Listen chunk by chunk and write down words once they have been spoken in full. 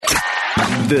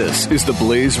This is the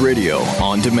Blaze Radio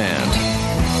on demand.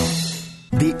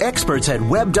 The experts at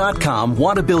Web.com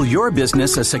want to build your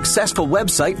business a successful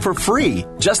website for free,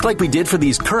 just like we did for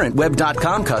these current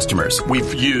Web.com customers.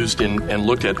 We've used and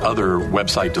looked at other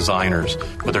website designers,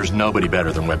 but there's nobody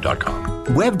better than Web.com.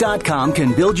 Web.com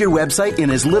can build your website in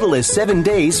as little as 7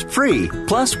 days free.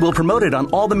 Plus, we'll promote it on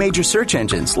all the major search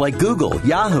engines like Google,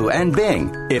 Yahoo, and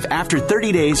Bing. If after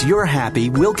 30 days you're happy,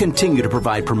 we'll continue to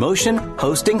provide promotion,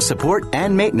 hosting, support,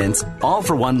 and maintenance, all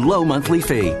for one low monthly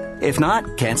fee. If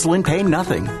not, cancel and pay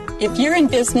nothing. If you're in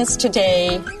business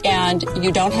today and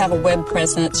you don't have a web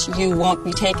presence, you won't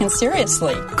be taken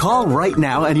seriously. Call right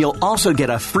now and you'll also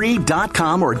get a free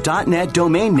 .com or .net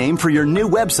domain name for your new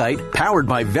website powered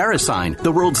by VeriSign,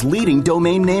 the world's leading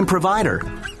domain name provider.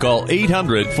 Call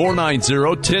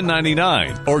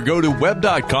 800-490-1099 or go to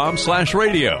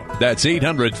web.com/radio. That's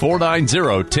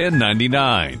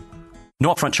 800-490-1099.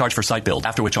 No upfront charge for site build,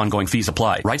 after which ongoing fees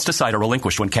apply. Rights to site are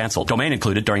relinquished when canceled. Domain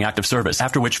included during active service,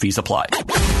 after which fees apply.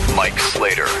 Mike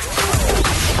Slater.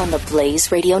 On the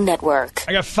Blaze Radio Network.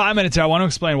 I got 5 minutes here. I want to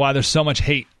explain why there's so much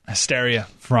hate, hysteria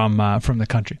from the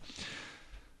country.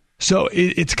 So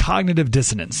it's cognitive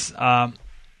dissonance.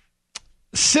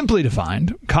 Simply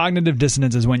defined, cognitive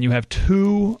dissonance is when you have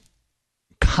two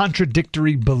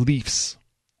contradictory beliefs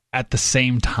at the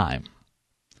same time.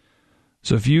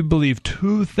 So if you believe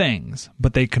two things,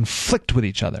 but they conflict with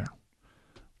each other,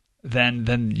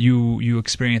 then you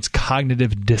experience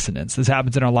cognitive dissonance. This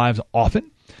happens in our lives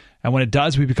often, and when it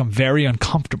does, we become very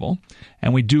uncomfortable,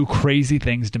 and we do crazy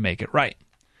things to make it right.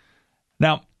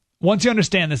 Now, once you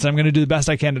understand this, I'm going to do the best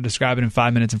I can to describe it in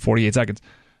 5 minutes and 48 seconds.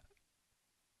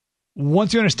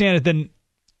 Once you understand it, then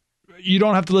you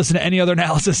don't have to listen to any other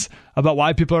analysis about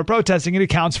why people are protesting. It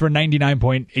accounts for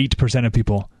 99.8% of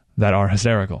people that are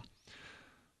hysterical.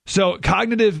 So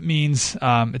cognitive means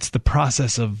it's the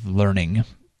process of learning,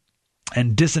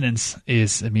 and dissonance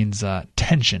means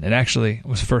tension. It actually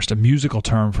was first a musical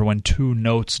term for when two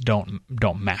notes don't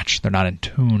match; they're not in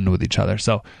tune with each other.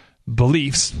 So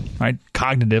beliefs, right?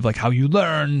 Cognitive, like how you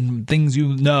learn things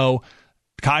you know.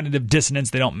 Cognitive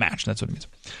dissonance, they don't match. That's what it means.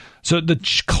 So the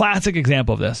classic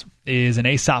example of this is an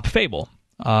Aesop fable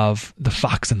of the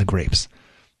fox and the grapes.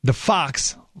 The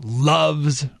fox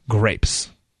loves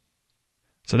grapes.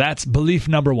 So that's belief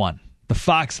number one. The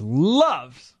fox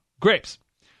loves grapes.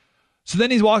 So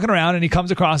then he's walking around and he comes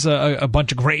across a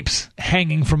bunch of grapes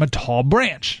hanging from a tall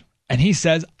branch. And he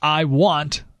says, I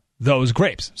want those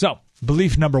grapes. So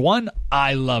belief number one,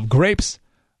 I love grapes.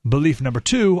 Belief number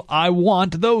two, I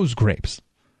want those grapes.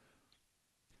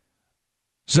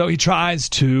 So he tries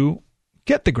to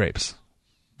get the grapes,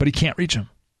 but he can't reach them.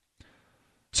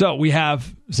 So we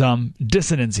have some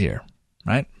dissonance here,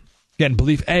 right? Again,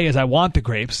 belief A is I want the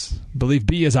grapes. Belief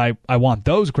B is I want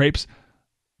those grapes,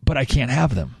 but I can't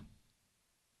have them.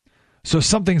 So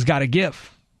something's got to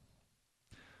give.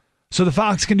 So the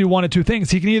fox can do one of two things.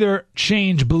 He can either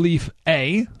change belief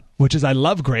A, which is I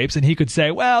love grapes, and he could say,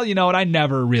 well, you know what, I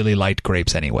never really liked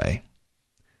grapes anyway.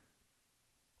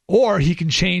 Or he can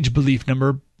change belief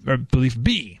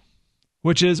B,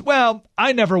 which is, well,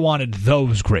 I never wanted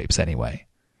those grapes anyway.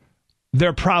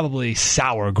 They're probably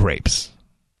sour grapes.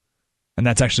 And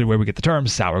that's actually where we get the term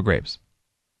sour grapes.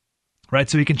 Right?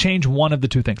 So he can change one of the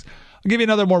two things. I'll give you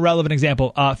another more relevant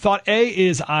example. Thought A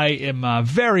is I am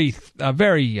very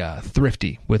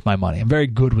thrifty with my money. I'm very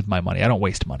good with my money. I don't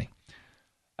waste money.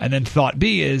 And then thought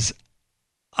B is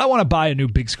I want to buy a new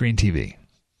big screen TV.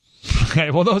 Okay,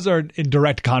 well, those are in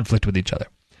direct conflict with each other.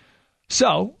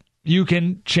 So you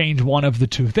can change one of the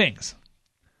two things.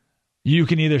 You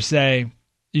can either say,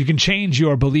 you can change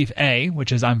your belief A,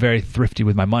 which is I'm very thrifty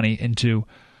with my money, into,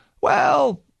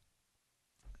 well,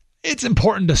 it's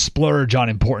important to splurge on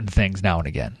important things now and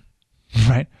again,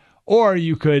 right? Or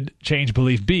you could change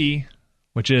belief B,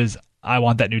 which is I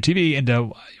want that new TV,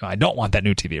 into I don't want that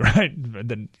new TV, right?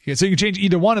 So you can change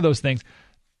either one of those things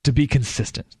to be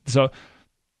consistent. So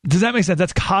does that make sense?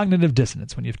 That's cognitive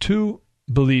dissonance, when you have two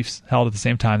beliefs held at the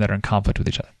same time that are in conflict with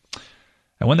each other.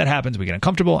 And when that happens, we get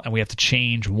uncomfortable, and we have to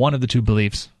change one of the two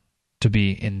beliefs to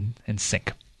be in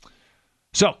sync.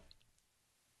 So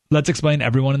let's explain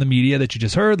everyone in the media that you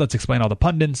just heard. Let's explain all the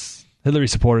pundits, Hillary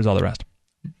supporters, all the rest.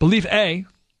 Belief A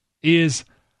is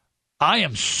I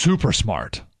am super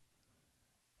smart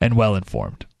and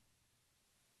well-informed.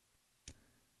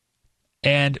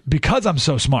 And because I'm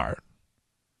so smart,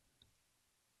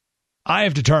 I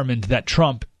have determined that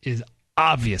Trump is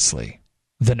obviously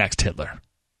the next Hitler.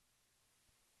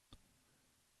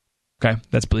 Okay,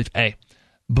 that's belief A.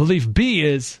 Belief B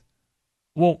is,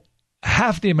 well,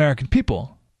 half the American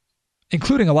people,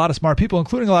 including a lot of smart people,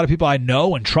 including a lot of people I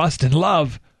know and trust and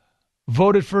love,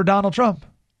 voted for Donald Trump.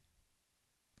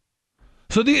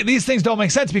 So these things don't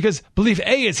make sense because belief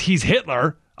A is he's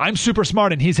Hitler. I'm super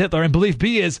smart and he's Hitler. And belief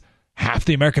B is half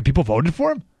the American people voted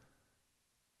for him.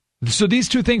 So these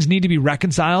two things need to be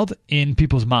reconciled in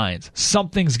people's minds.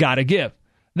 Something's got to give.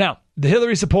 Now, the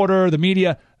Hillary supporter, the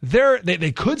media,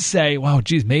 they could say, wow,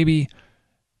 geez, maybe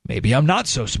I'm not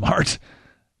so smart.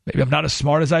 Maybe I'm not as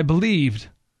smart as I believed.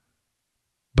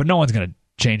 But no one's going to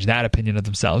change that opinion of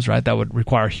themselves, right? That would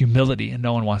require humility, and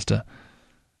no one wants to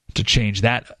change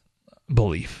that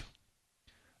belief.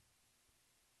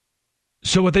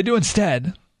 So what they do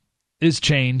instead is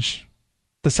change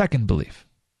the second belief.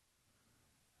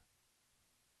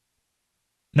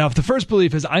 Now, if the first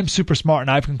belief is I'm super smart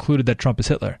and I've concluded that Trump is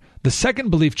Hitler, the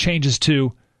second belief changes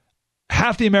to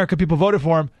half the American people voted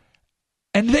for him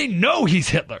and they know he's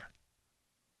Hitler.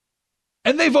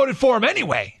 And they voted for him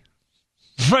anyway.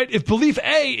 Right? If belief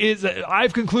A is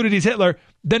I've concluded he's Hitler,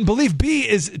 then belief B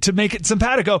is, to make it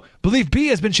simpatico, belief B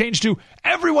has been changed to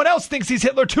everyone else thinks he's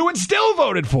Hitler too and still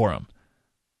voted for him.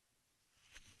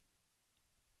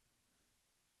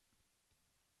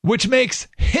 Which makes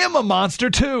him a monster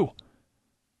too.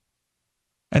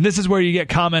 And this is where you get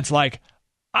comments like,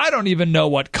 I don't even know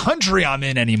what country I'm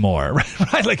in anymore,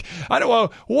 right? Like, I don't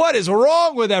know, what is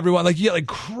wrong with everyone? Like, you get like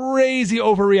crazy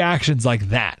overreactions like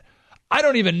that. I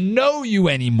don't even know you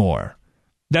anymore.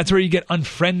 That's where you get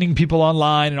unfriending people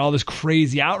online and all this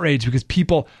crazy outrage because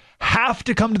people have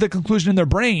to come to the conclusion in their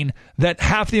brain that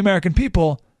half the American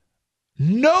people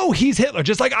know he's Hitler,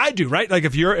 just like I do, right? Like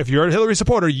if you're a Hillary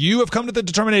supporter, you have come to the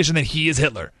determination that he is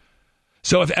Hitler.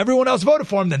 So if everyone else voted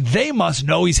for him, then they must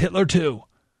know he's Hitler too.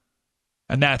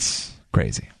 And that's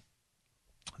crazy.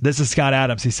 This is Scott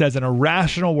Adams. He says, in a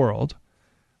rational world,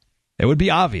 it would be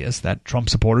obvious that Trump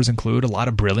supporters include a lot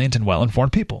of brilliant and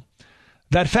well-informed people.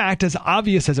 That fact, as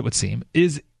obvious as it would seem,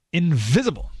 is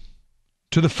invisible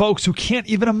to the folks who can't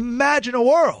even imagine a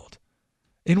world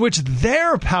in which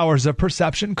their powers of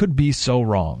perception could be so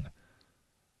wrong.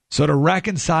 So to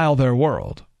reconcile their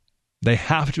world, they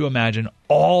have to imagine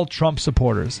all Trump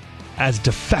supporters as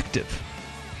defective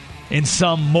in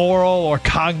some moral or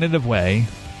cognitive way,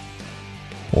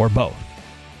 or both.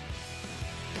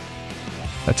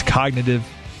 That's cognitive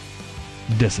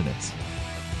dissonance.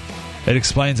 It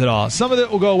explains it all. Some of it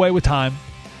will go away with time,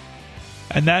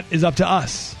 and that is up to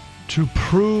us to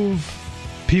prove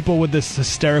people with this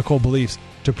hysterical beliefs,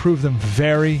 to prove them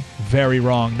very, very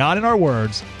wrong, not in our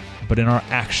words, but in our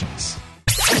actions.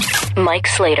 Mike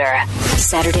Slater,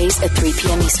 Saturdays at 3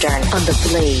 p.m. Eastern on the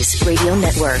Blaze Radio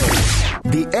Network.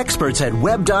 The experts at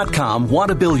Web.com want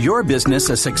to build your business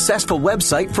a successful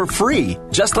website for free,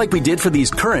 just like we did for these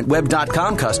current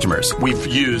Web.com customers. We've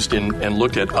used and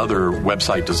looked at other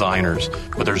website designers,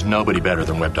 but there's nobody better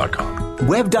than Web.com.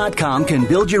 Web.com can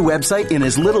build your website in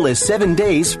as little as 7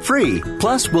 days free.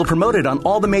 Plus, we'll promote it on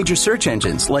all the major search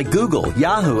engines like Google,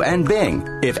 Yahoo, and Bing.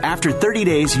 If after 30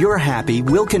 days you're happy,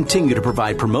 we'll continue to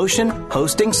provide promotion,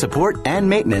 hosting, support, and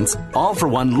maintenance, all for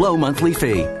one low monthly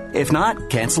fee. If not,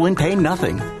 cancel and pay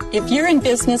nothing. If you're in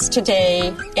business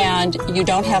today and you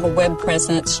don't have a web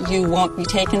presence, you won't be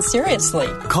taken seriously.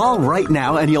 Call right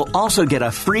now and you'll also get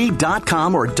a free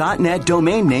 .com or .net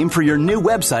domain name for your new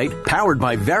website powered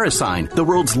by VeriSign, the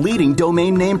world's leading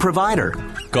domain name provider.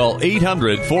 Call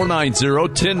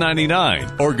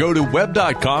 800-490-1099 or go to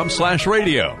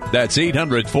web.com/radio. That's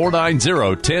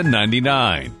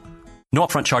 800-490-1099. No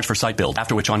upfront charge for site build,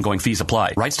 after which ongoing fees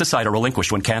apply. Rights to site are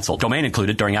relinquished when canceled. Domain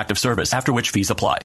included during active service, after which fees apply.